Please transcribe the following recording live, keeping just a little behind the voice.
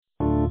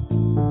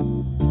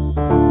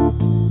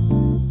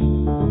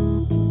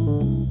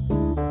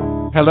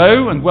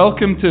Hello and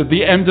welcome to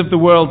the End of the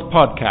World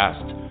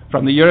podcast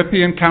from the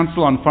European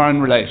Council on Foreign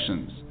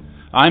Relations.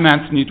 I'm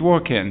Anthony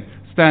Dworkin,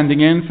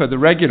 standing in for the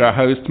regular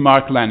host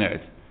Mark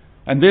Leonard.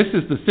 And this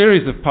is the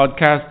series of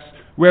podcasts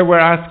where we're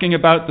asking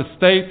about the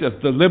state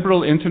of the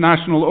liberal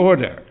international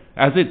order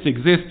as it's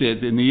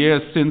existed in the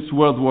years since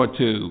World War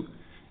II.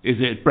 Is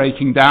it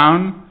breaking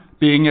down,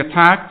 being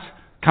attacked,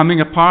 coming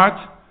apart,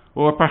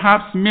 or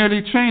perhaps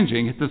merely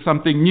changing into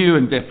something new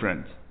and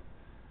different?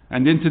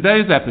 And in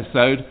today's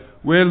episode,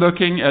 we're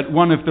looking at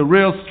one of the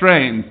real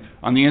strains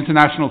on the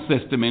international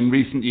system in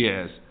recent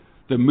years,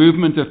 the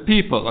movement of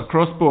people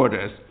across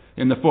borders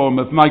in the form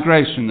of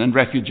migration and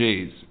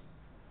refugees.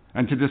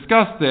 And to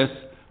discuss this,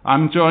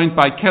 I'm joined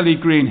by Kelly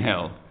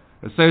Greenhill,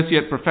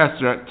 Associate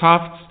Professor at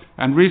Tufts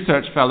and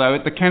Research Fellow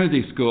at the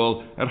Kennedy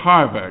School at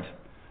Harvard,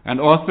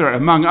 and author,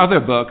 among other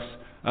books,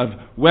 of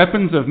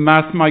Weapons of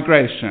Mass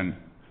Migration,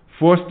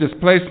 Forced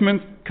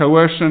Displacement,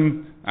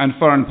 Coercion, and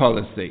Foreign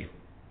Policy.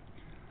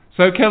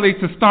 So, Kelly,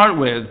 to start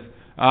with,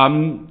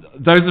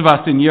 those of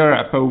us in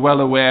Europe are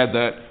well aware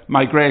that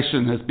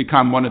migration has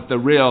become one of the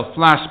real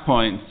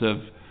flashpoints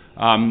of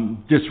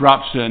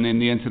disruption in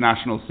the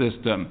international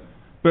system.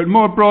 But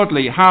more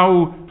broadly,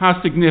 how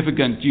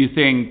significant do you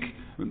think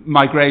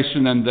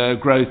migration and the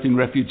growth in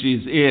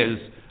refugees is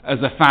as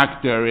a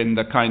factor in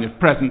the kind of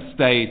present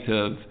state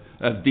of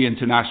the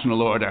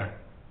international order?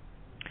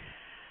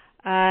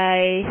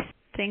 I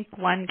think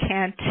one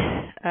can't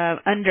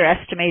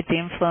underestimate the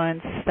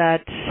influence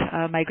that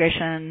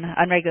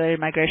unregulated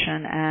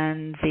migration,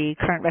 and the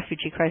current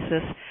refugee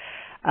crisis.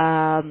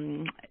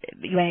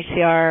 UNHCR,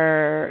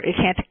 you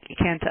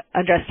can't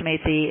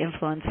underestimate the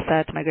influence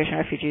that migration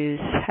and refugees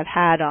have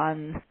had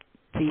on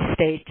the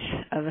state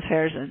of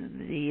affairs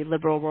in the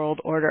liberal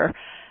world order.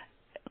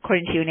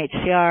 According to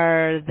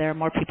UNHCR, there are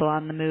more people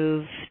on the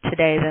move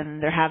today than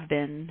there have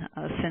been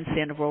since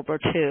the end of World War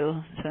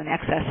II. So in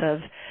excess of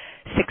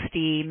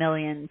 60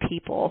 million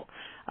people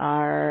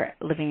are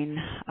living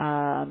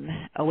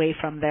away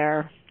from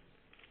their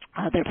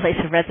place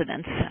of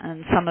residence,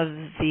 and some of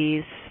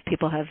these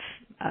people have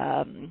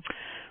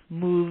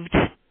moved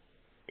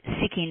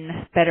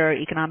seeking better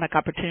economic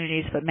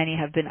opportunities, but many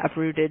have been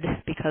uprooted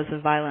because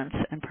of violence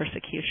and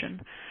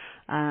persecution.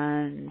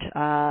 And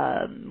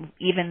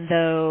even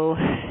though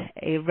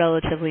a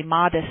relatively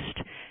modest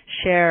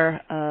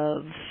share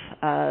of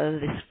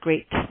this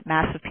great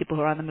mass of people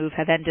who are on the move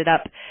have ended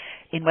up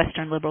in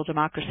Western liberal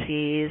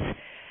democracies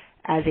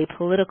as a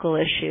political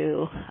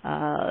issue,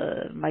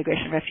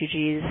 migration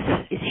refugees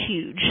is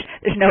huge.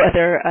 There's no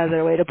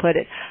other way to put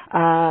it.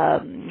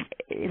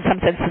 In some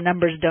sense, the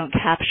numbers don't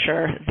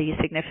capture the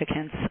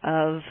significance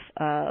of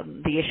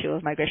the issue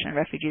of migration and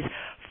refugees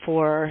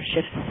for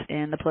shifts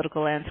in the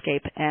political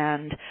landscape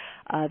and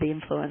the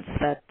influence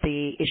that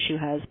the issue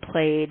has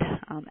played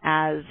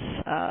as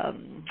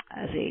an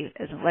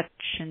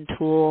election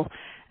tool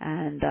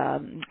and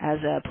as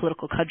a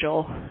political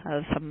cudgel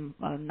of some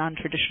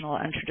non-traditional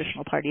and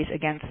traditional parties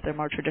against their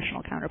more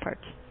traditional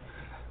counterparts.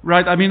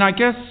 Right. I mean, I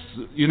guess,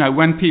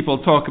 when people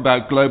talk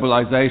about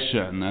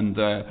globalization and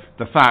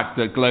the fact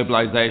that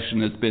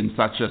globalization has been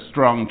such a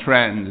strong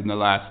trend in the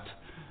last,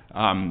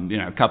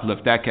 couple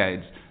of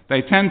decades,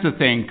 they tend to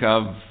think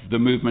of the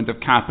movement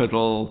of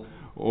capital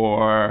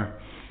or,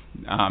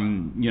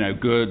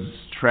 goods,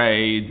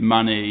 trade,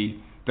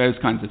 money, those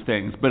kinds of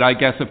things. But I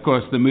guess, of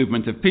course, the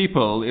movement of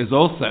people is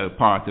also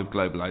part of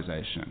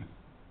globalization.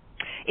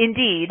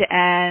 Indeed,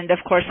 and of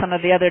course some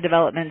of the other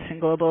developments in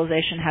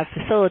globalization have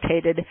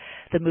facilitated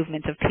the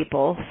movement of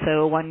people,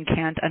 so one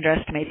can't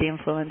underestimate the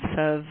influence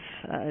of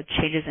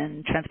changes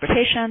in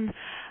transportation,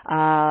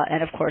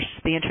 and of course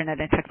the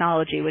internet and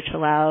technology, which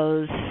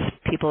allows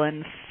people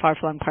in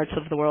far-flung parts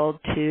of the world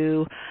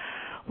to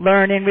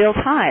learn in real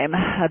time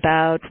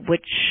about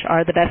which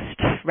are the best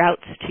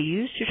routes to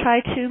use to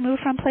try to move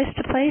from place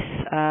to place,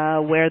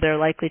 where they're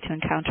likely to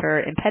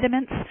encounter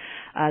impediments,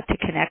 to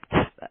connect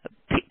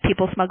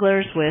people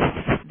smugglers with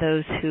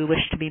those who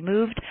wish to be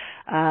moved.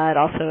 It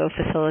also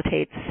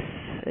facilitates,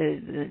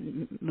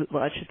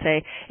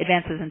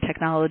 advances in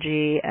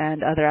technology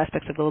and other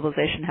aspects of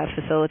globalization have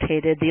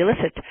facilitated the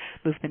illicit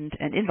movement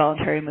and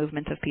involuntary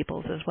movement of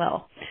peoples as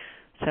well.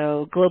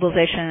 So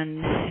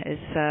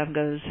globalization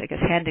goes, I guess,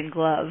 hand in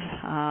glove,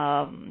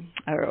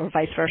 or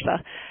vice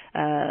versa.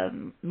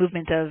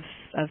 Movement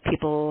of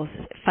people,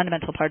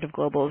 fundamental part of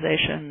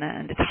globalization,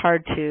 and it's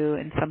hard to,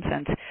 in some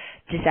sense,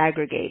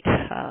 disaggregate.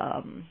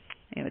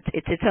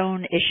 It's its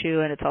own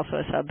issue, and it's also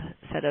a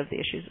subset of the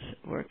issues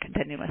we're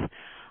contending with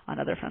on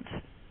other fronts.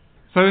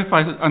 So if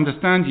I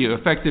understand you,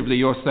 effectively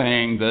you're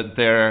saying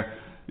that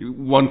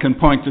one can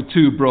point to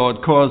two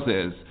broad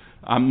causes.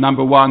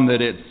 Number one,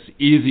 that it's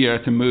easier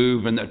to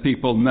move and that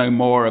people know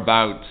more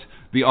about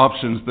the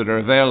options that are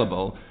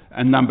available.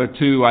 And number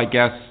two, I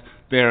guess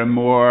there are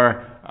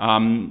more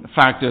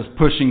factors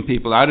pushing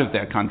people out of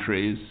their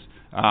countries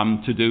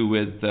to do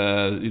with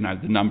the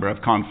number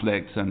of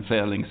conflicts and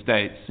failing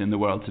states in the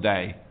world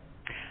today.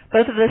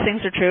 Both of those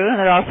things are true, and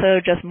there are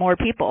also just more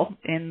people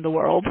in the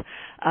world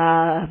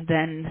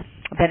than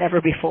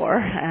ever before.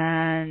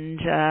 And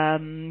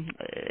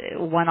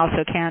one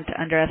also can't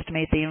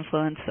underestimate the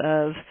influence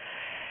of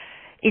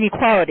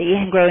inequality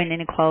and growing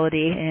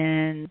inequality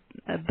in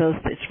both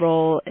its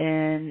role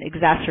in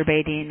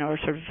exacerbating or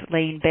sort of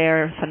laying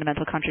bare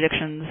fundamental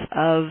contradictions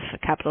of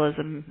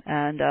capitalism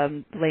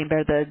and laying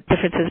bare the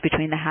differences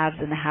between the haves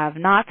and the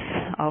have-nots,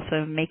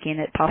 also making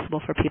it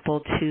possible for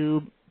people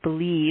to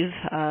believe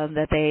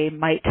that they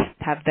might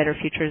have better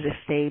futures if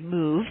they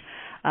move.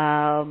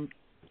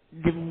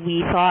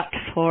 We thought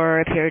for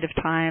a period of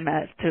time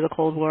after the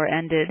Cold War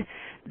ended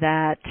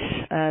that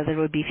there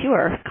would be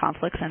fewer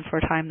conflicts, and for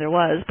a time there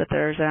was, but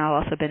there's now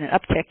also been an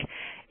uptick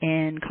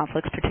in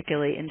conflicts,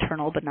 particularly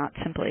internal, but not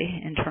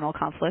simply internal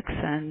conflicts,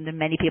 and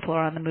many people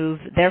are on the move,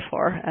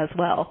 therefore, as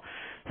well.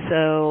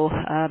 So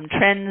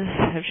trends,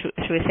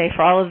 should we say,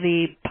 for all of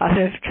the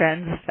positive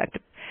trends, in fact,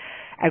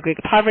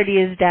 aggregate poverty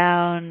is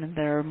down,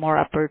 there are more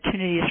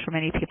opportunities for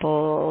many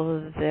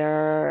people,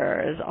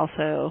 there is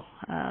also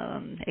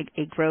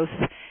a growth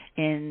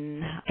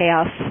in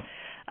chaos,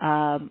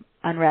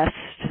 unrest,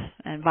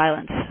 and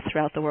violence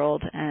throughout the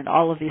world, and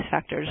all of these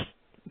factors,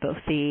 both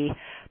the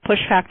push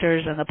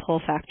factors and the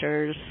pull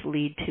factors,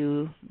 lead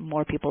to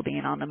more people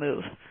being on the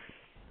move.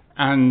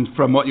 And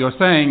from what you're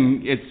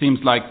saying, it seems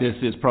like this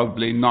is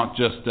probably not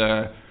just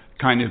a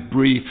kind of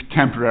brief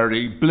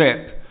temporary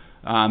blip,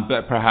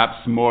 but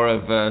perhaps more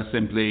of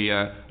simply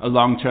a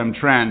long-term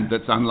trend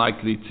that's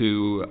unlikely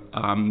to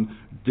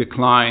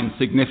decline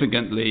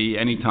significantly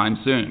anytime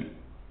soon.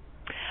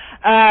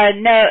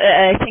 No,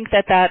 I think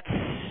that's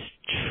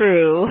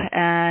true,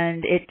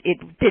 and it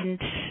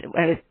didn't.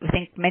 I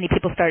think many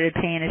people started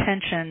paying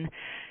attention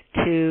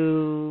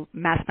to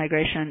mass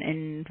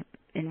migration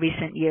in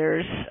recent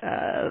years,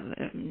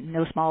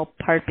 no small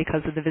part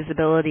because of the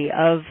visibility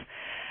of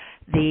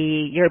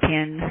the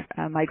European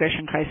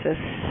migration crisis,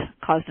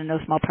 caused in no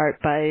small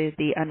part by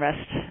the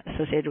unrest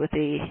associated with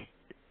the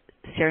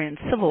Syrian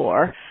civil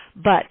war.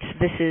 But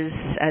this is,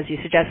 as you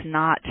suggest,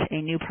 not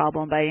a new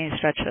problem by any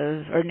stretch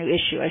of, or new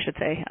issue, I should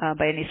say,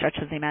 by any stretch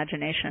of the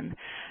imagination.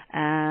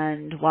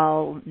 And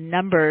while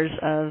numbers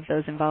of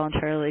those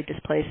involuntarily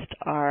displaced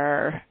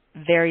are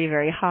very,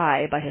 very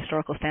high by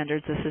historical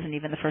standards, this isn't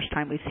even the first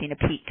time we've seen a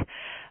peak.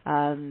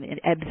 It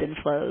ebbs and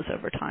flows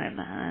over time.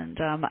 And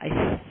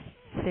I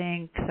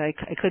think,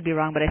 I could be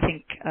wrong, but I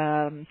think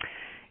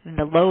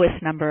the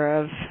lowest number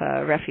of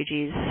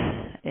refugees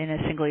in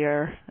a single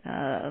year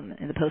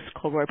in the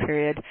post-Cold War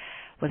period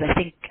was, I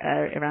think,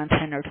 around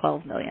 10 or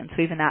 12 million.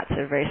 So even that's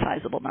a very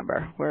sizable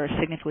number. We're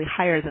significantly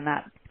higher than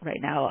that right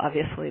now,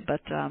 obviously,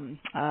 but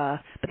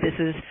this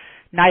is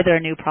neither a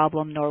new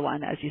problem nor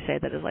one, as you say,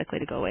 that is likely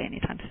to go away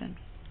anytime soon.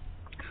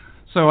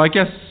 So I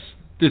guess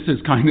this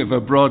is kind of a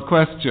broad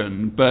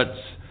question, but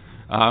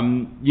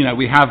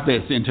we have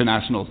this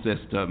international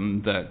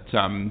system that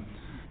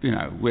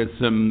with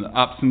some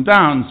ups and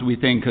downs, we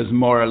think has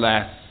more or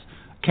less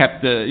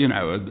kept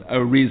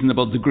a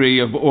reasonable degree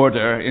of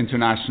order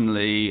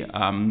internationally,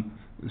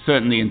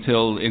 certainly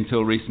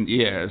until recent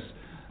years.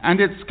 And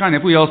it's kind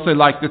of, we also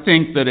like to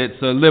think that it's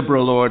a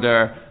liberal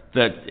order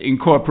that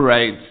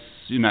incorporates,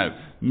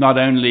 not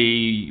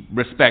only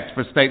respect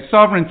for state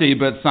sovereignty,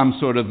 but some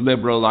sort of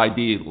liberal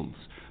ideals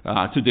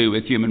to do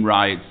with human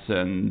rights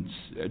and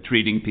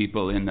treating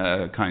people in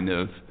a kind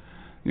of,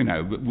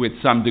 with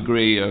some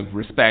degree of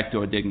respect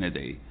or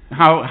dignity.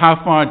 How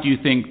far do you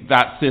think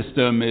that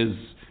system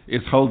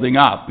is holding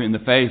up in the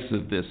face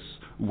of this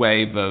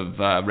wave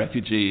of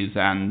refugees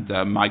and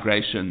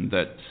migration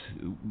that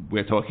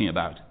we're talking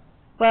about?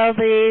 Well,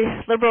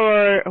 the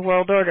liberal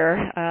world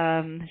order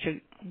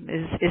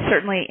is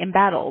certainly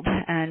embattled,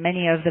 and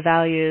many of the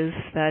values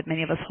that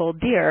many of us hold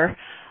dear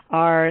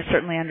are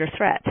certainly under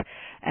threat.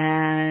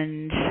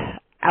 And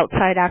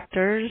outside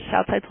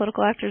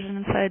political actors and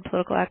inside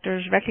political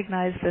actors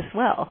recognize this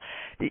well.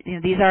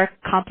 These are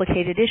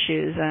complicated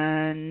issues,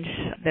 and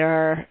there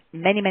are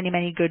many, many,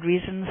 many good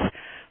reasons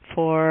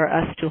for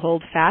us to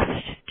hold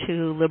fast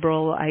to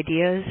liberal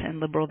ideas and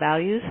liberal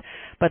values,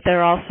 but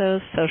there are also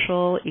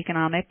social,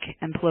 economic,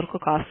 and political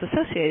costs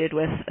associated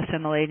with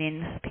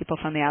assimilating people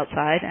from the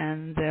outside,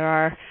 and there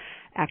are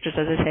actors,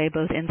 as I say,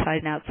 both inside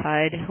and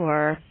outside, who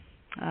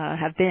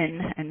have been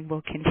and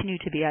will continue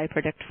to be, I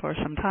predict, for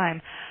some time,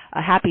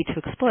 happy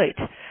to exploit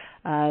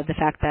the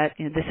fact that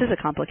this is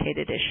a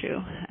complicated issue,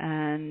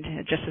 and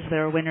just as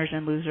there are winners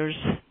and losers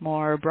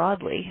more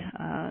broadly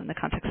in the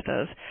context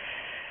of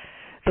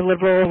the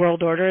liberal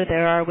world order,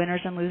 there are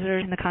winners and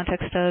losers in the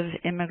context of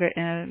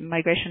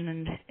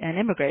migration and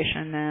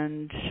immigration,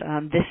 and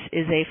this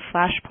is a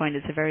flashpoint.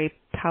 It's a very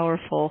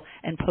powerful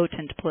and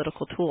potent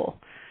political tool.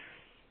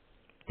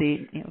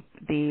 The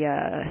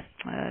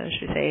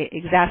should we say,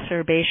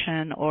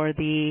 exacerbation or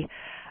the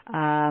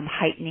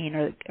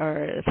heightening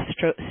or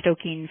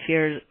stoking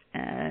fears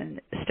and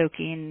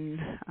stoking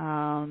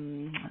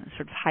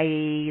sort of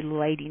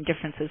highlighting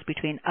differences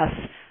between us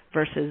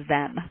versus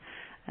them,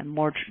 and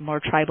more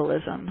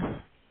tribalism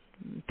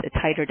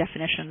tighter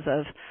definitions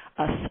of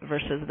us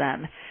versus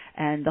them.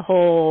 And the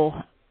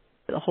whole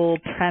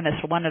premise,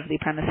 one of the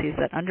premises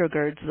that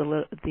undergirds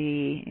the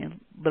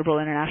liberal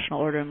international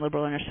order and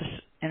liberal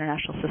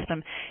international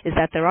system, is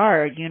that there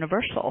are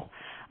universal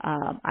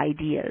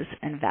ideas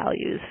and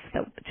values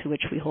to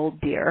which we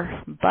hold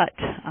dear. But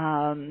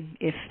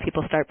if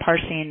people start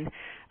parsing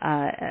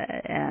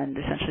and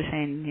essentially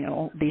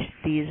saying,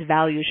 these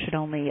values should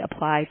only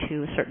apply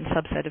to a certain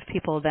subset of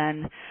people,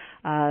 then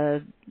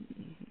there's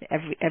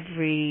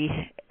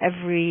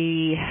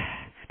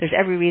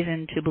every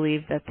reason to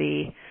believe that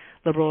the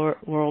liberal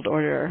world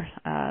order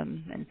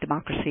and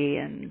democracy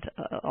and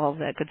all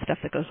that good stuff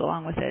that goes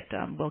along with it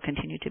will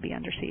continue to be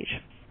under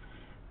siege.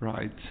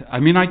 Right. I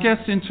mean, I guess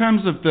in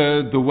terms of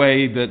the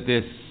way that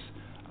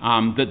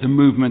that the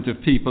movement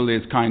of people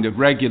is kind of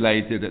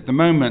regulated at the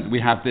moment, we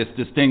have this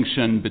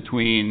distinction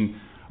between,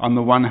 on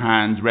the one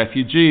hand,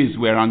 refugees,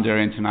 where under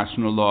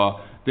international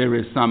law there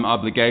is some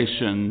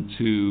obligation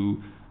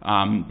to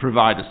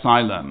provide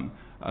asylum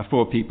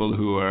for people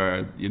who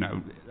are,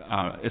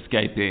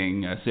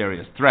 escaping a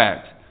serious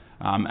threat.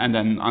 And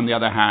then, on the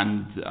other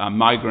hand,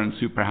 migrants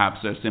who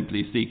perhaps are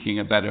simply seeking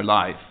a better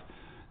life.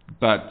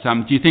 But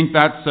do you think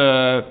that's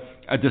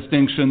a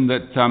distinction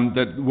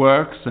that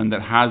works and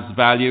that has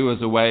value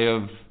as a way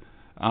of,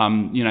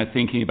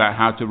 thinking about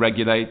how to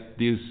regulate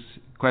these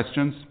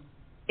questions?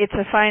 It's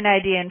a fine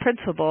idea in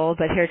principle,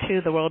 but here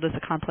too the world is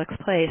a complex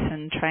place,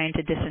 and trying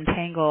to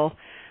disentangle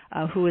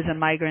who is a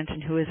migrant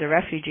and who is a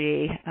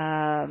refugee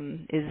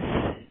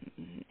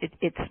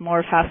it's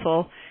more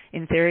facile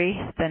in theory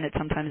than it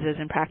sometimes is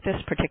in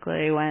practice,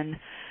 particularly when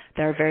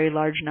there are very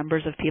large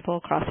numbers of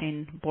people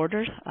crossing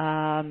borders.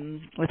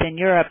 Within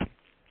Europe,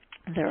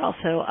 there are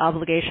also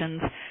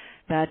obligations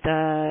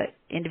that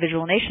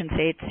individual nation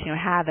states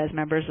have as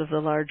members of the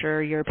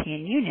larger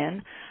European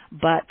Union,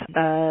 but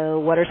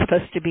what are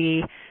supposed to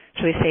be,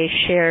 shall we say,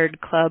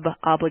 shared club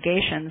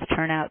obligations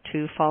turn out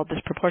to fall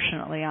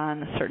disproportionately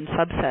on a certain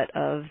subset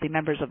of the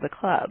members of the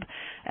club.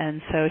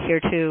 And so here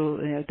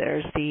too,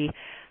 there's the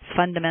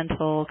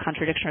fundamental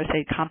contradiction, or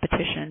say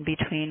competition,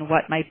 between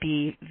what might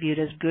be viewed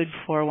as good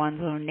for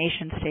one's own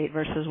nation state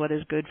versus what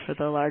is good for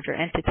the larger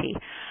entity.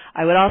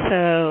 I would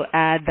also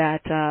add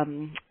that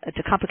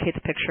to complicate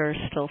the picture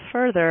still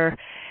further,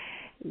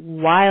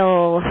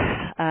 while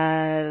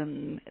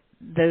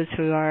those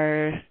who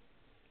are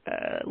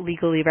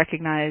legally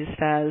recognized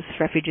as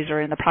refugees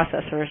or in the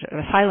process or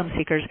asylum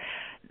seekers,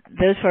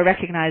 those who are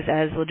recognized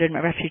as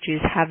legitimate refugees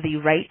have the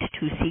right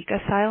to seek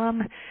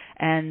asylum,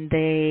 and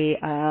they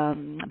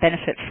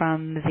benefit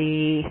from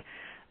the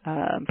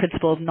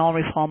principle of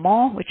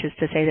non-refoulement, which is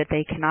to say that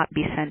they cannot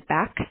be sent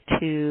back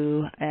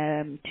to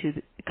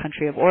the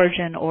country of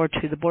origin or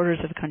to the borders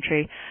of the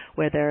country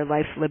where their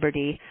life,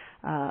 liberty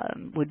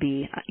would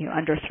be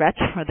under threat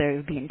or they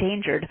would be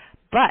endangered.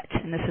 But,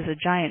 and this is a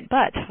giant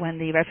but, when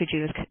the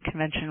Refugee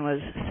Convention was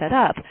set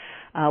up,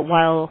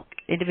 while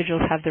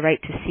individuals have the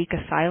right to seek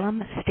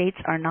asylum, states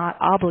are not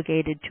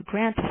obligated to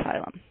grant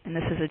asylum. And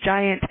this is a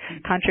giant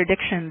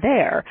contradiction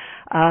there.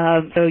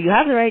 So you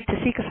have the right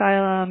to seek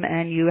asylum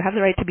and you have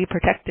the right to be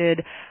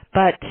protected,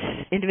 but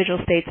individual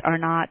states are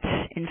not,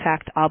 in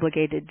fact,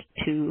 obligated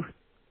to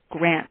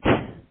grant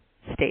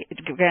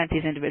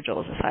these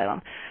individuals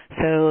asylum.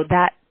 So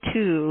that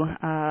too,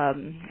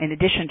 in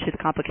addition to the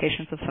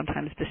complications of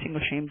sometimes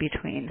distinguishing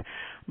between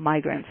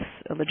migrants,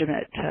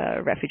 legitimate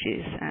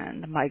refugees,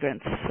 and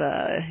migrants,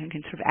 you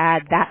can sort of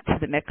add that to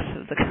the mix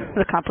of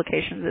the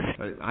complications.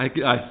 I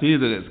see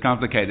that it's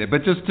complicated,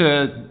 but just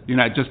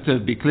to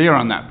be clear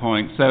on that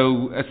point,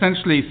 so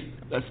essentially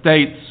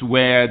states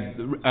where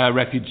a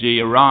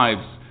refugee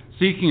arrives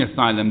seeking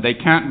asylum, they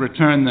can't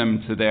return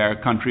them to their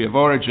country of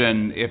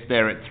origin if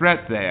they're at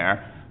threat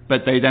there,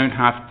 but they don't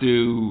have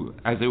to,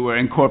 as it were,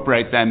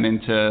 incorporate them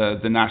into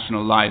the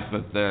national life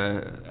of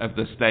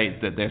the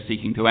state that they're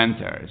seeking to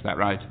enter. Is that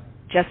right?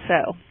 Just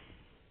so.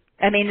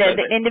 I mean,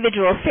 the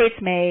individual states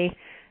may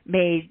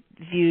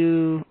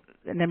view,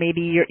 and there may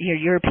be your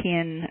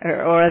European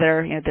or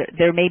other,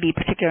 there may be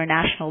particular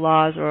national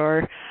laws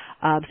or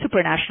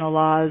supranational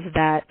laws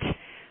that,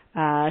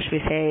 should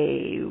we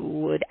say,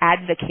 would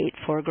advocate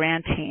for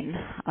granting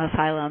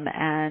asylum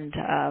and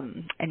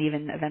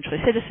even eventually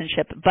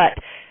citizenship, but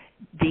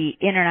the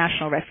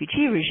international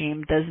refugee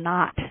regime does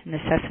not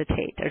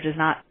necessitate or does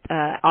not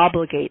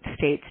obligate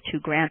states to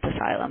grant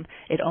asylum.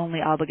 It only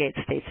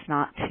obligates states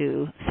not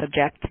to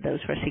subject those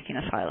who are seeking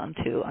asylum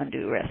to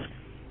undue risk.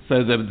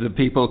 So the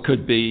people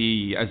could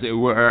be, as it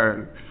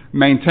were,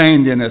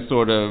 maintained in a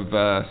sort of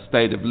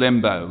state of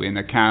limbo in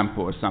a camp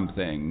or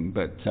something.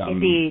 But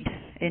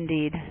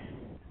Indeed.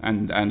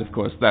 And of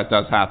course that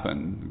does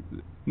happen.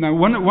 Now,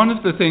 one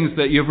of the things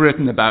that you've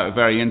written about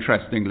very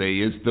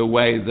interestingly is the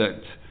way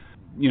that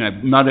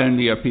not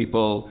only are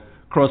people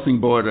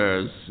crossing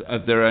borders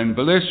of their own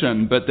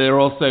volition, but there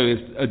also is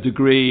a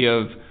degree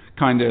of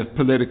kind of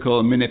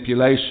political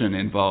manipulation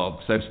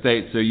involved. So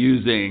states are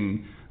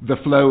using the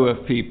flow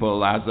of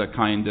people as a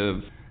kind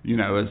of,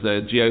 as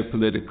a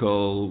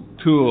geopolitical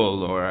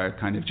tool or a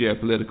kind of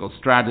geopolitical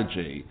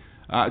strategy.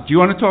 Do you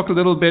want to talk a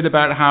little bit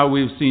about how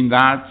we've seen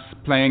that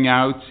playing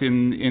out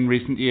in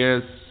recent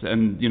years,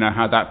 and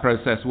how that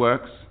process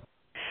works?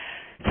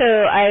 So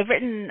I've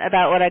written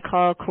about what I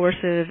call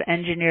coercive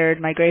engineered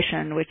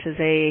migration, which is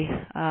a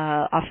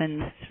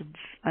often sort of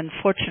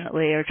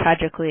unfortunately or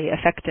tragically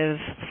effective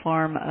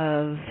form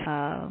of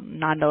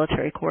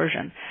non-military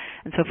coercion.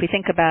 And so if we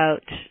think about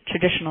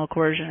traditional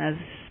coercion as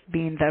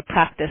being the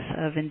practice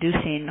of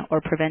inducing or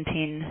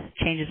preventing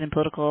changes in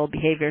political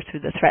behavior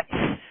through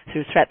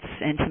threats,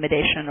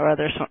 intimidation, or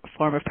other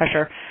form of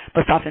pressure,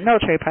 most often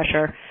military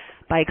pressure.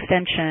 By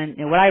extension,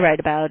 what I write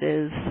about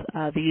is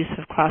the use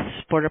of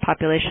cross-border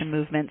population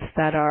movements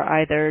that are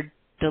either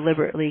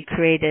deliberately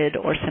created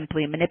or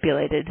simply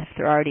manipulated if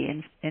they're already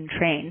in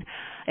train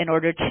in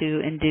order to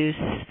induce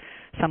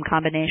some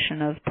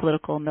combination of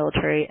political,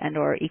 military, and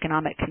or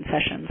economic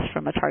concessions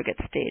from a target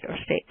state or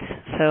states.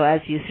 So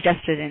as you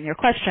suggested in your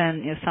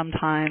question,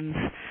 sometimes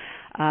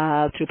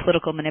through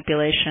political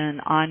manipulation,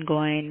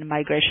 ongoing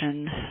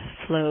migration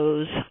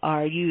flows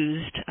are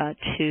used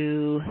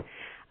to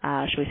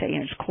should we say,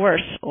 to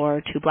coerce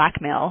or to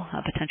blackmail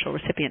potential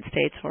recipient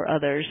states or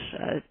others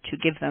to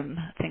give them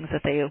things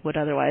that they would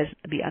otherwise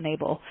be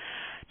unable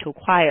to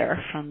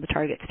acquire from the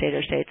target state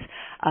or states.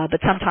 But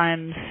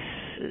sometimes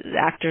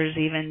actors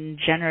even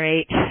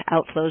generate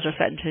outflows or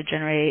threaten to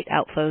generate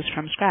outflows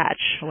from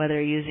scratch,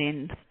 whether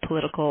using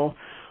political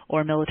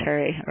or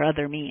military or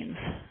other means.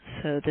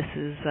 So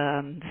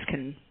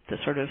the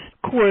sort of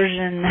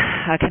coercion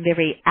can be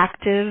very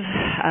active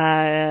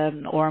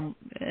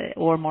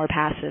or more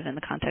passive in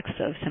the context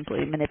of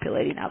simply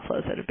manipulating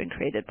outflows that have been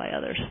created by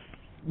others.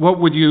 What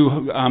would you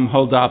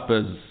hold up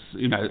as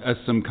as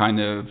some kind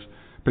of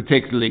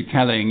particularly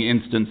telling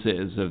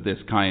instances of this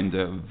kind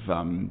of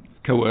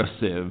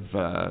coercive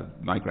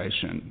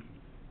migration?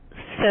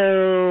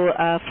 So,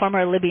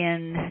 former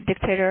Libyan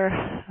dictator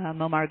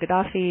Muammar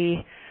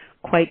Gaddafi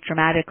quite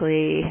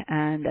dramatically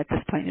and at this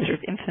point sort of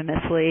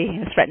infamously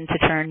threatened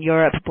to turn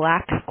Europe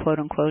black, quote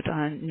unquote,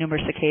 on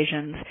numerous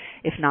occasions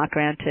if not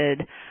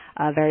granted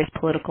various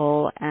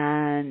political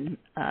and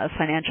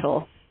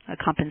financial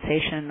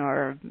compensation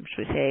or,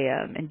 should we say,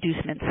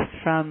 inducements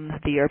from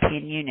the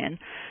European Union.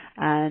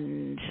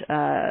 And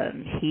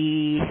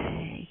he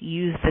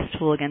used this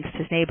tool against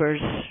his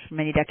neighbors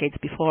many decades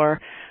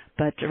before,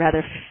 but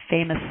rather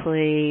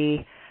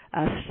famously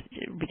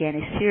began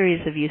a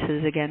series of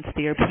uses against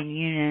the European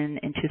Union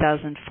in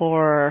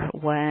 2004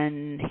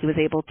 when he was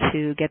able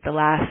to get the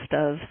last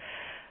of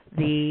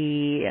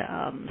the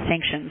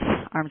sanctions,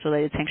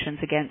 arms-related sanctions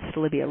against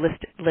Libya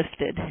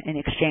lifted in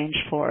exchange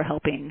for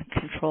helping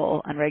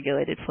control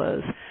unregulated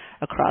flows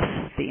across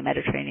the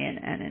Mediterranean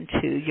and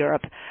into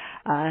Europe.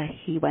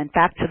 He went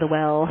back to the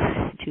well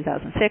in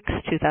 2006,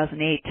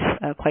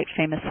 2008, quite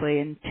famously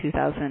in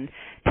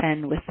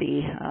 2010 with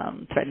the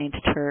threatening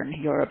to turn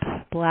Europe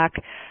black,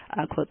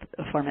 quote,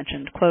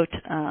 aforementioned quote,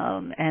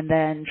 and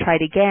then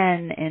tried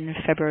again in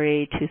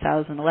February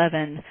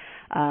 2011,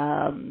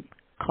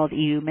 called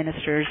EU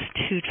ministers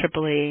to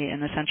Tripoli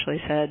and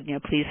essentially said,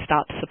 please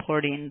stop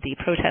supporting the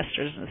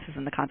protesters. This is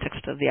in the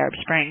context of the Arab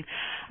Spring.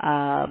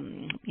 I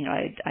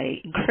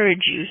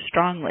encourage you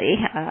strongly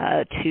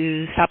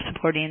to stop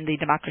supporting the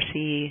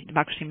democracy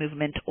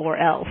movement or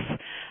else.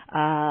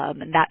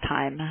 And that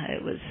time,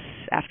 it was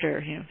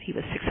after he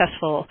was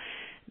successful.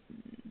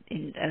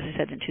 As I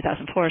said, in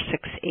 2004,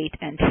 6, 8,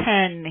 and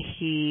 10,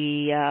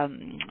 he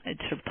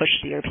sort of pushed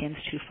the Europeans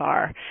too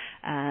far,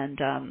 and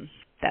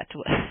that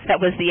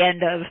was the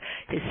end of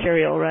his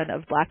serial run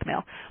of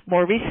blackmail.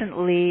 More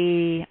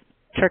recently,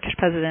 Turkish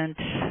President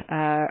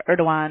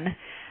Erdogan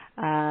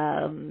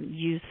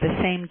used the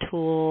same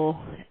tool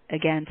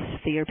against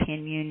the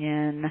European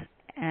Union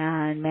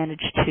and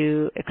managed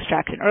to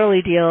extract an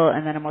early deal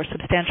and then a more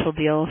substantial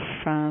deal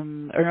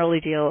from an early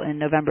deal in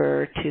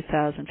November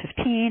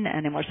 2015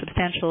 and a more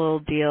substantial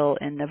deal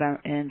in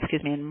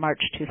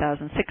March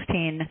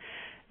 2016.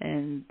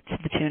 And to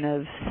the tune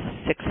of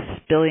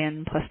 $6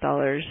 billion plus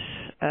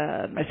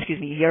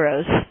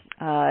euros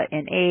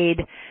in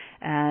aid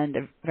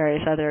and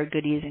various other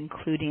goodies,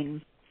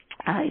 including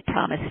a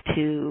promise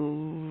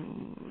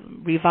to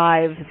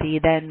revive the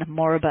then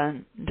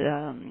moribund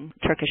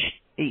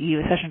Turkish EU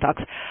accession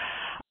talks.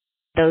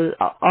 Though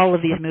all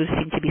of these moves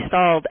seem to be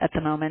stalled at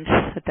the moment,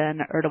 but then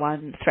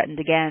Erdogan threatened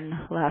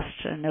again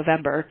last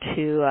November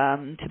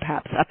to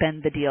perhaps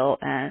upend the deal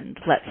and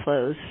let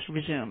flows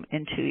resume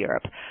into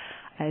Europe.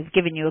 I've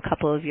given you a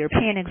couple of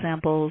European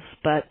examples,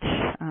 but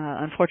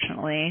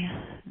unfortunately,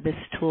 this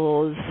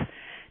tool is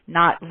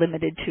not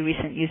limited to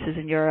recent uses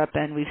in Europe,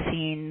 and we've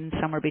seen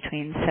somewhere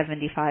between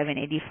 75 and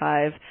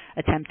 85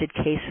 attempted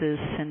cases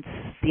since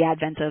the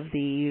advent of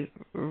the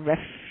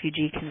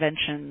Refugee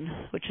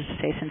Convention, which is to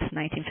say since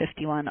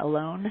 1951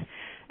 alone.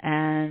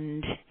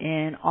 And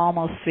in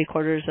almost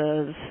three-quarters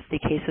of the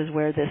cases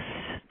where this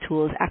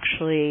tool is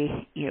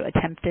actually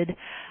attempted,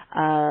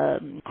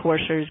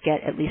 coercers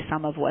get at least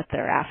some of what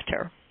they're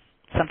after.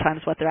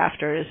 Sometimes what they're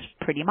after is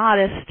pretty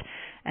modest,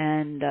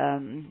 and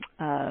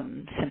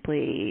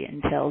simply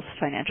entails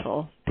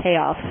financial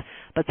payoffs.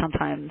 But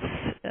sometimes,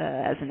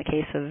 as in the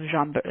case of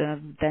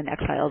then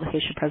exiled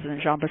Haitian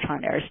President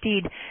Jean-Bertrand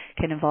Aristide,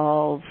 can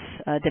involve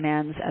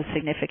demands as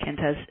significant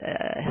as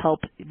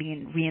help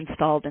being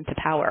reinstalled into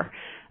power.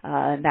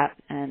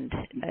 And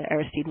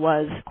Aristide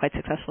was quite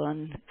successful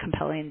in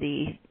compelling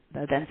the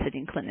then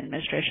sitting Clinton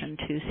administration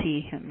to see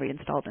him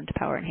reinstalled into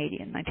power in Haiti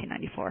in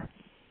 1994.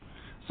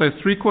 So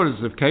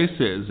 3/4 of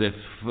cases, if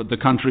the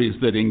countries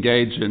that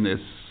engage in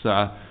this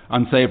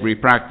unsavory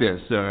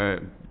practice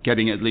are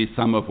getting at least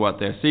some of what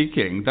they're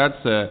seeking,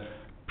 that's a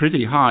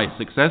pretty high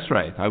success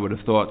rate, I would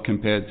have thought,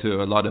 compared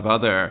to a lot of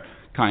other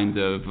kind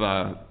of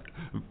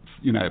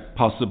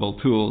possible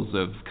tools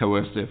of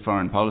coercive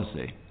foreign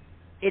policy.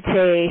 It's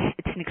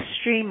an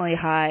extremely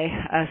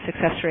high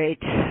success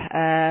rate,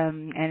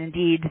 and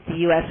indeed the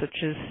U.S.,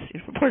 which is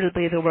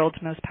reportedly the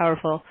world's most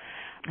powerful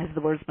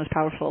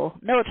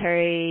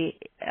military,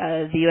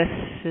 the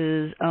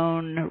U.S.'s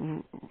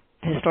own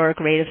historic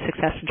rate of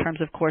success in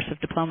terms of course of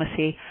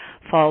diplomacy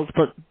falls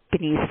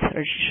beneath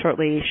or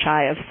shortly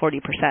shy of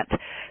 40%.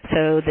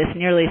 So this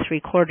nearly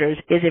 3/4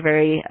 is a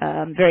very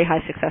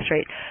high success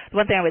rate. The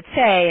one thing I would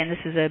say, and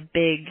this is a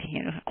big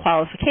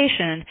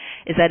qualification,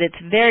 is that it's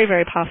very,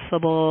 very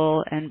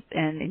possible and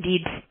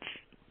indeed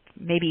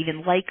maybe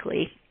even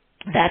likely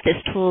that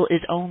this tool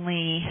is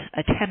only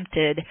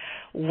attempted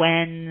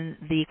when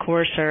the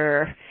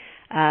coercer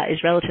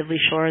is relatively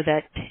sure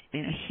that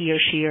he or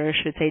she, or I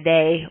should say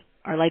they,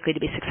 are likely to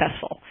be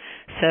successful.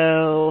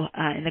 So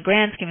in the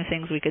grand scheme of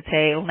things, we could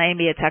say, well,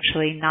 maybe it's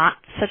actually not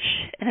such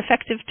an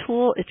effective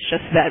tool. It's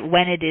just that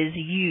when it is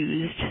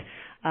used,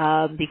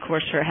 the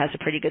coercer has a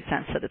pretty good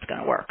sense that it's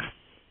going to work.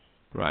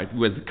 Right,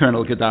 with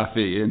Colonel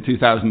Gaddafi in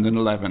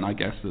 2011, I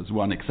guess there's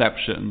one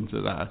exception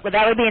to that. Well,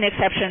 that would be an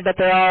exception, but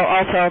there are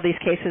also all these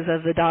cases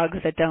of the dogs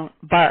that don't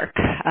bark.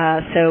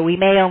 So we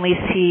may only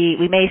see,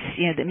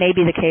 it may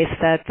be the case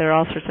that there are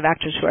all sorts of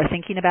actors who are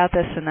thinking about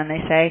this, and then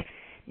they say,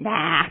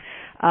 nah,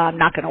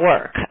 not going to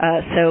work.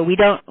 So we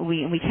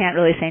can't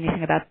really say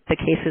anything about the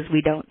cases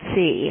we don't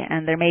see,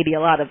 and there may be a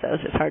lot of those.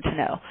 It's hard to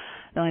know.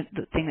 The only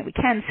thing that we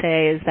can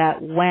say is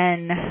that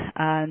when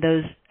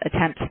those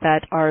attempts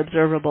that are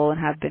observable and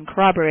have been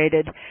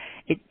corroborated,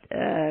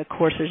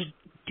 coercers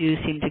do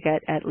seem to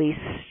get at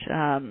least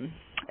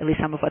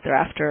some of what they're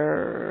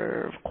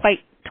after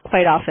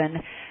quite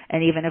often.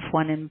 And even if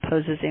one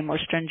imposes a more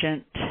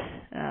stringent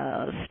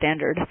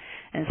standard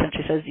and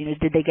essentially says,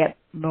 did they get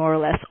more or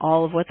less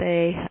all of what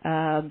they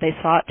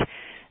sought,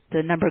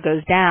 the number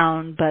goes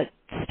down, but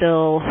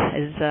still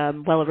is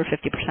well over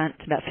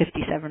 50%, about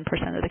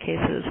 57% of the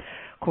cases,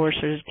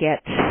 coercers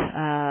get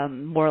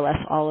more or less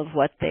all of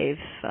what they've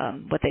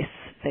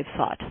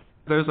sought.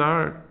 Those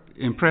are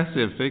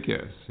impressive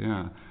figures,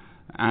 yeah.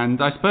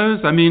 And I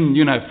suppose,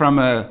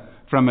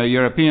 from a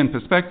European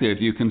perspective,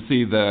 you can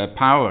see the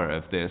power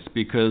of this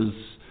because,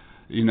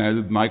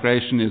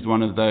 migration is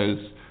one of those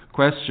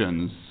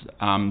questions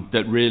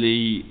that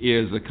really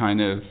is a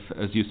kind of,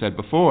 as you said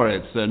before,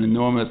 it's an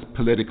enormous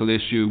political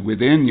issue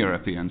within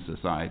European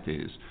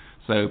societies.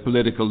 So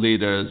political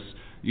leaders,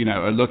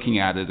 are looking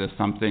at it as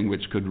something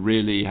which could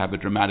really have a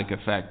dramatic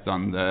effect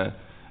on the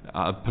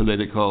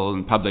political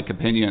and public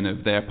opinion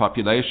of their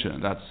population.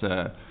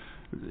 That's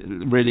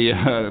really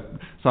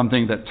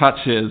something that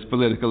touches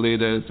political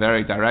leaders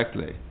very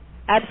directly.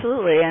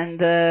 Absolutely, and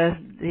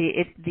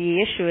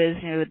the issue is,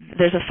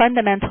 there's a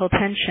fundamental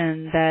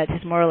tension that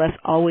has more or less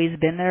always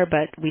been there,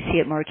 but we see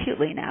it more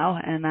acutely now,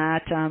 and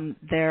that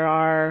there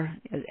are,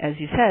 as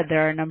you said,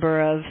 there are a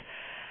number of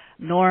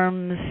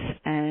norms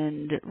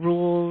and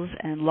rules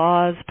and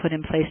laws put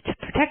in place to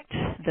protect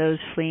those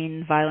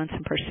fleeing violence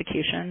and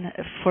persecution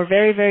for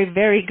very, very,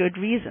 very good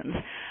reasons.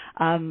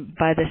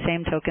 By the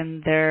same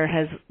token,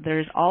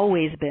 there's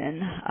always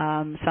been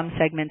some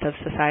segment of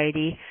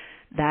society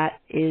that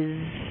is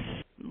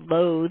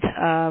loath,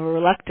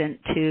 reluctant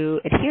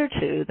to adhere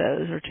to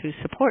those or to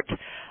support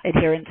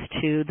adherence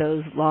to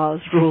those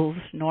laws, rules,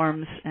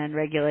 norms, and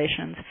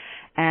regulations.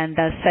 And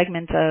the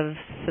segment of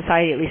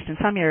society, at least in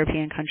some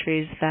European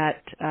countries,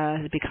 that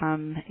has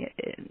become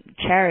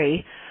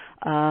chary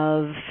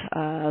of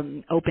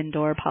open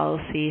door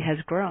policy has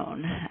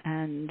grown.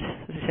 And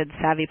as I said,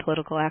 savvy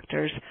political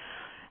actors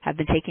have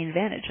been taking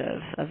advantage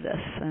of this.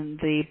 And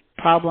the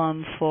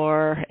problem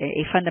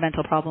a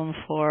fundamental problem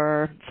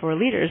for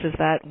leaders is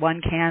that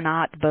one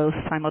cannot both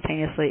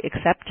simultaneously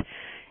accept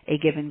a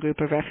given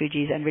group of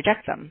refugees and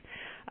reject them.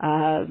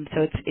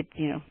 So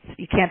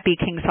you can't be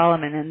King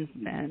Solomon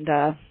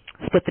and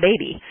split the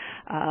baby.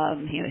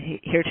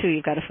 Here too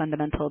you've got a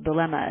fundamental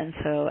dilemma, and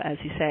so as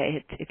you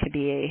say, it could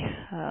be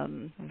a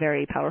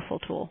very powerful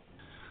tool.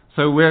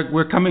 So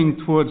we're coming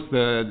towards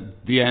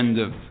the end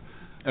of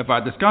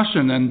our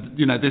discussion, and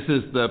this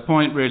is the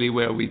point really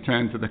where we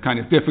turn to the kind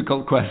of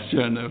difficult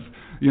question of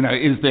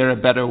is there a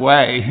better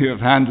way of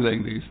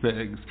handling these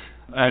things?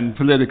 And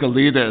political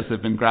leaders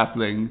have been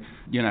grappling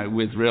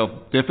with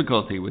real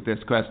difficulty with this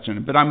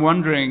question. But I'm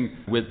wondering,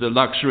 with the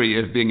luxury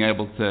of being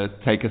able to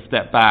take a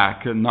step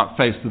back and not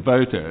face the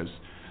voters,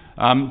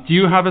 Do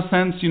you have a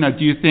sense, do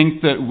you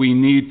think that we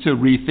need to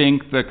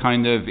rethink the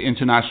kind of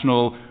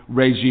international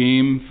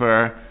regime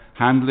for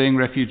handling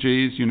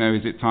refugees?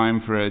 Is it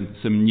time for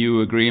some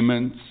new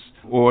agreements?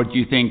 Or do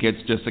you think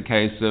it's just a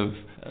case of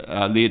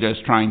leaders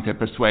trying to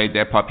persuade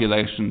their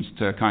populations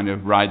to kind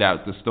of ride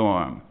out the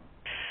storm?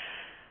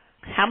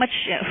 How much?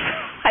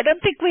 I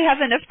don't think we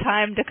have enough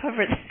time to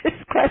cover this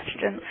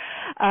question.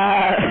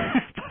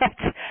 But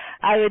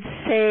I would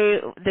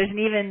say there's an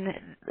even.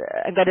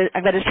 I'm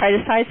going to try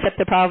to sidestep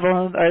the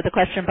problem or the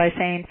question by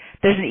saying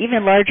there's an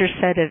even larger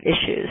set of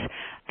issues,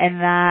 and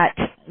that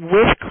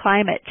with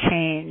climate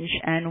change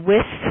and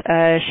with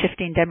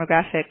shifting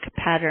demographic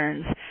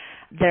patterns,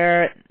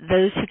 there are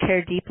those who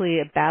care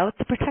deeply about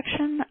the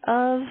protection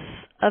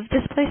of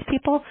displaced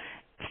people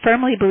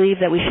firmly believe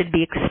that we should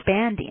be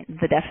expanding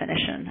the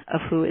definition of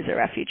who is a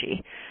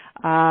refugee.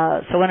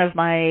 So one of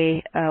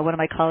my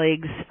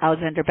colleagues,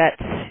 Alexander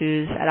Betts,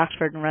 who's at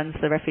Oxford and runs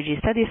the Refugee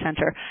Studies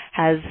Center,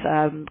 has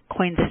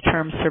coined this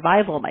term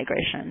survival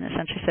migration.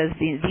 Essentially says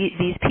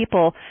these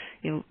people,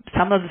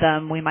 some of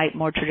them we might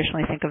more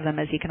traditionally think of them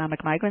as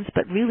economic migrants,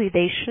 but really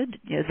they should,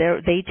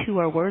 they too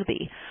are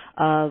worthy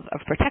of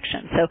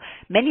protection. So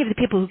many of the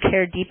people who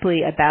care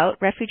deeply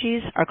about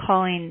refugees are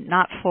calling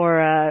not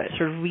for a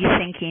sort of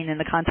rethinking in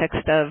the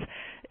context of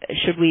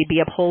should we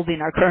be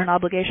upholding our current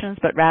obligations,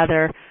 but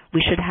rather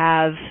we should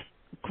have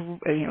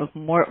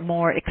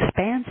more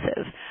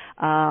expansive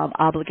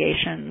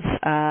obligations,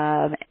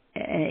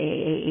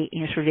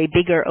 sort of a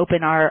bigger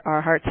open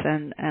our hearts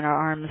and our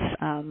arms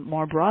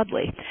more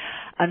broadly.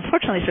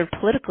 Unfortunately, sort of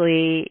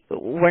politically,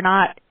 we're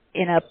not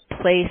in a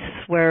place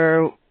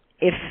where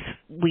if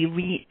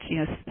we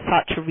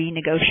sought to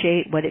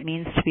renegotiate what it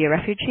means to be a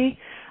refugee,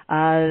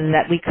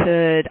 that we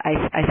could,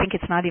 I think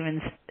it's not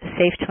even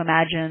safe to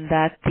imagine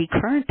that the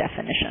current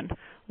definition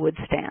would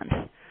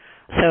stand.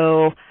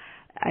 So,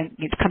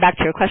 to come back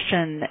to your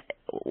question,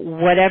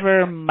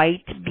 whatever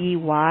might be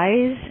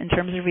wise in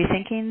terms of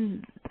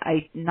rethinking,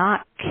 I'm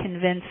not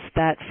convinced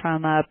that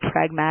from a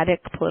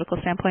pragmatic political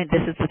standpoint,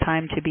 this is the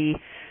time to be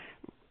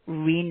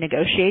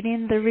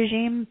renegotiating the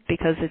regime,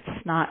 because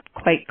it's not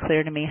quite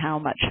clear to me how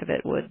much of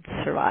it would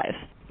survive.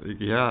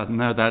 Yeah,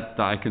 no, that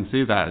I can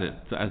see that.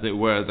 It's, as it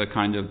were, the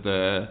kind of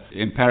the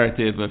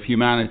imperative of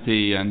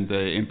humanity and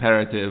the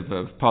imperative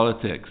of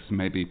politics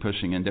maybe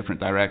pushing in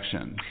different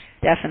directions.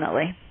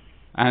 Definitely.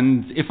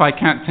 And if I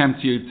can't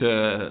tempt you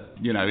to,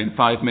 in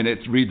 5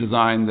 minutes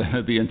redesign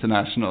the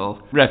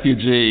international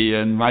refugee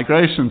and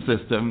migration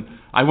system,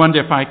 I wonder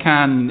if I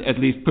can at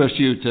least push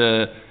you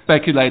to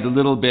speculate a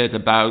little bit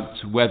about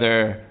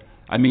whether,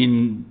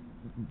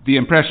 the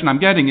impression I'm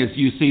getting is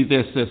you see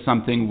this as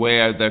something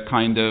where the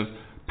kind of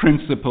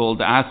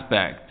principled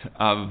aspect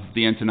of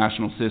the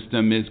international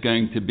system is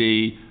going to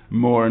be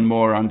more and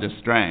more under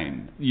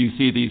strain. You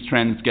see these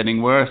trends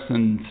getting worse,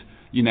 and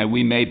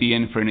we may be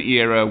in for an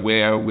era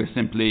where we're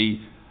simply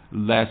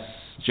less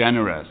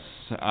generous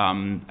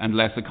and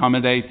less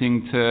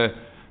accommodating to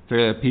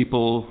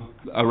people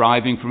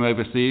arriving from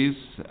overseas.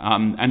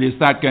 And is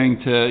that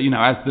going to,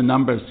 as the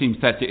numbers seem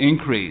set to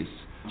increase,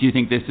 do you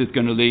think this is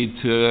going to lead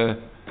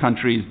to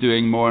countries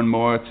doing more and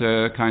more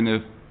to kind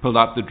of pull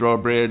up the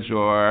drawbridge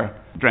or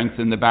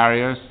strengthen the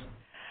barriers?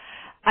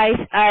 I'm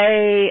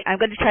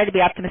going to try to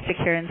be optimistic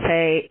here and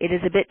say it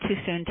is a bit too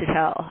soon to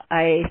tell.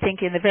 I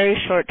think in the very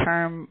short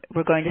term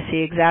we're going to see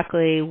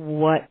exactly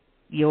what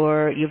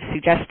you've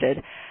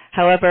suggested.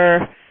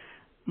 However,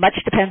 much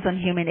depends on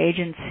human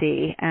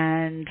agency,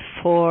 and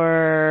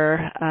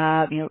for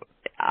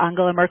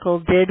Angela Merkel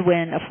did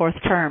win a fourth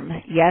term.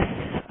 Yes,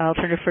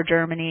 Alternative for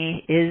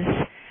Germany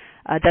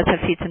does have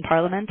seats in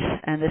Parliament,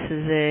 and this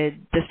is a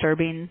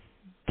disturbing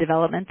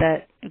development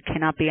that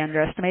cannot be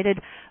underestimated.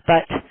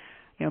 But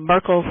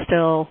Merkel's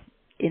still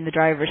in the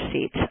driver's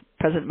seat.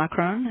 President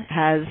Macron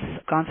has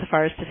gone so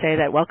far as to say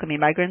that welcoming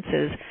migrants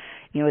is,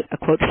 a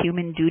quote,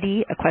 human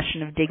duty, a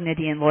question of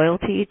dignity and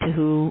loyalty to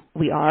who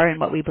we are and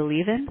what we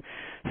believe in.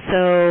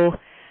 So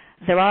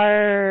there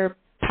are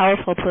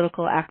powerful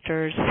political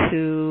actors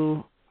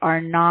who are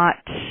not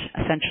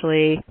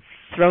essentially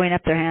throwing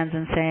up their hands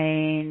and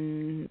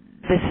saying,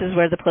 this is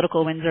where the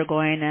political winds are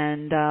going,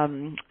 and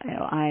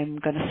I'm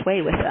going to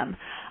sway with them.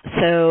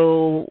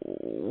 So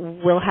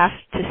we'll have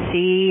to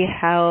see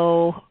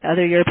how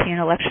other European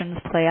elections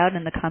play out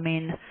in the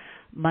coming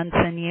months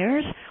and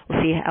years.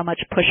 We'll see how much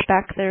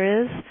pushback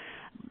there is.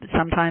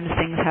 Sometimes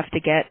things have to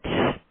get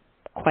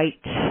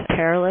quite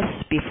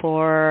perilous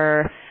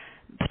before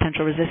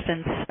potential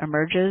resistance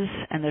emerges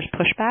and there's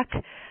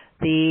pushback.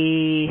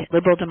 The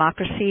liberal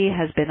democracy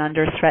has been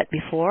under threat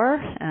before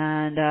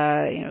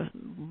and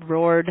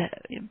roared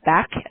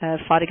back,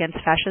 fought against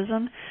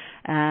fascism,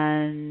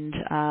 and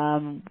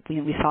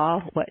we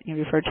saw what you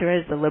referred to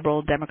as the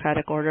liberal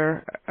democratic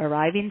order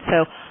arriving.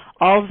 So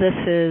all of this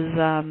is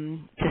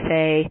to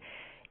say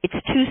it's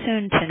too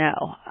soon to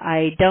know.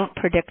 I don't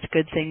predict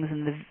good things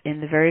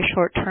in the very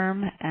short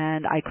term,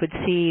 and I could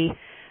see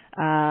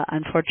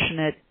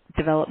unfortunate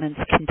developments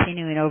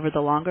continuing over the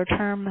longer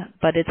term,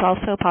 but it's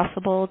also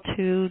possible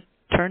to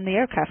turn the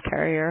aircraft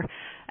carrier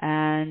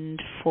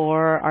and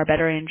for our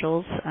better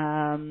angels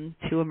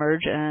to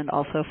emerge, and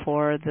also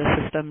for the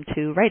system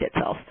to right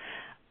itself.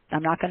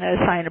 I'm not going to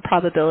assign a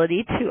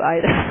probability to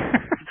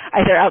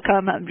either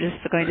outcome. I'm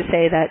just going to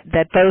say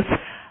that both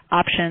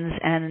options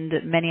and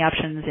many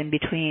options in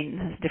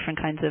between, different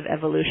kinds of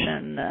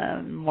evolution,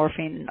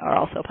 morphing, are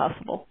also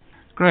possible.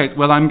 Great.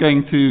 Well, I'm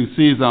going to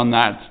seize on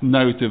that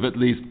note of at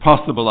least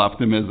possible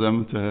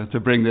optimism to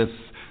bring this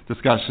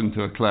discussion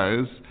to a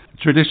close.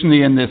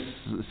 Traditionally in this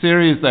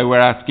series, though, we're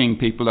asking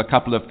people a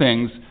couple of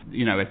things,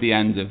 at the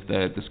end of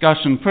the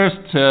discussion. First,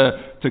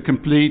 to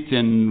complete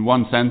in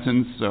one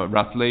sentence, or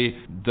roughly,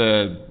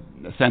 the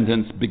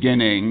sentence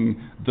beginning,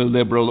 "The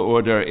liberal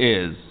order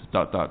is... ...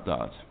 The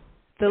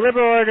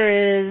liberal order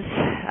is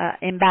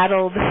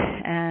embattled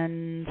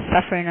and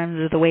suffering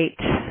under the weight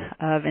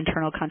of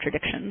internal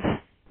contradictions."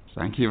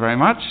 Thank you very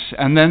much.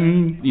 And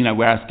then,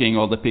 we're asking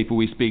all the people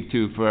we speak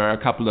to for a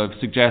couple of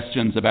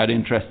suggestions about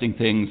interesting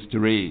things to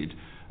read.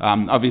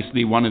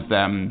 Obviously, one of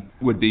them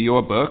would be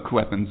your book,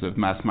 Weapons of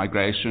Mass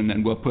Migration,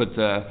 and we'll put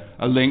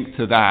a link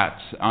to that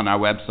on our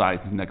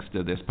website next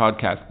to this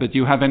podcast. But do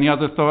you have any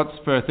other thoughts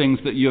for things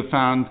that you have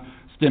found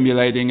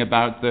stimulating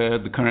about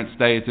the current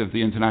state of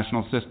the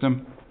international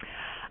system?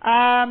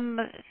 A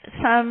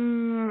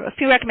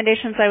few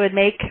recommendations I would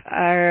make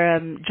are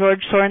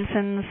George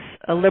Sorensen's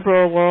A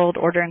Liberal World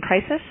Order in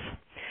Crisis.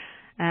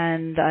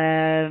 And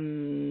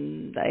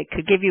I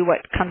could give you what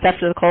comes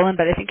after the colon,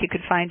 but I think you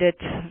could find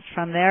it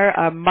from there.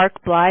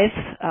 Mark Bly's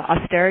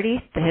Austerity,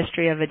 The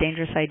History of a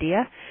Dangerous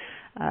Idea.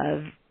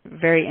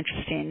 Very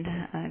interesting,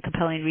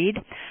 compelling read.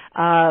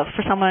 For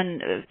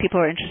people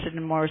who are interested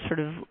in more sort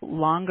of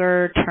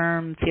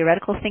longer-term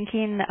theoretical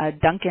thinking,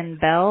 Duncan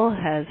Bell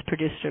has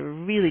produced a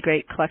really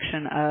great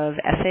collection of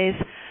essays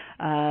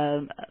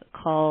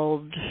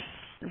called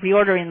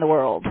Reordering the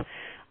World.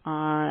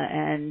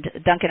 And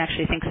Duncan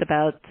actually thinks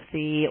about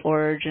the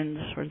origins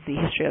or the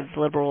history of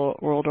the liberal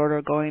world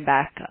order going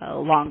back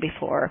long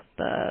before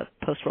the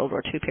post-World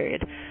War II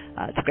period.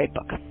 It's a great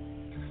book.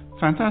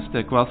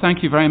 Fantastic. Well,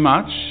 thank you very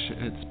much.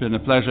 It's been a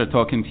pleasure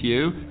talking to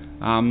you.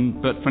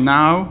 But for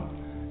now,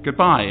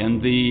 goodbye.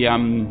 And the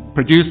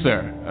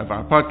producer of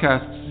our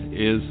podcast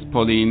is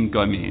Pauline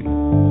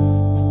Gomin.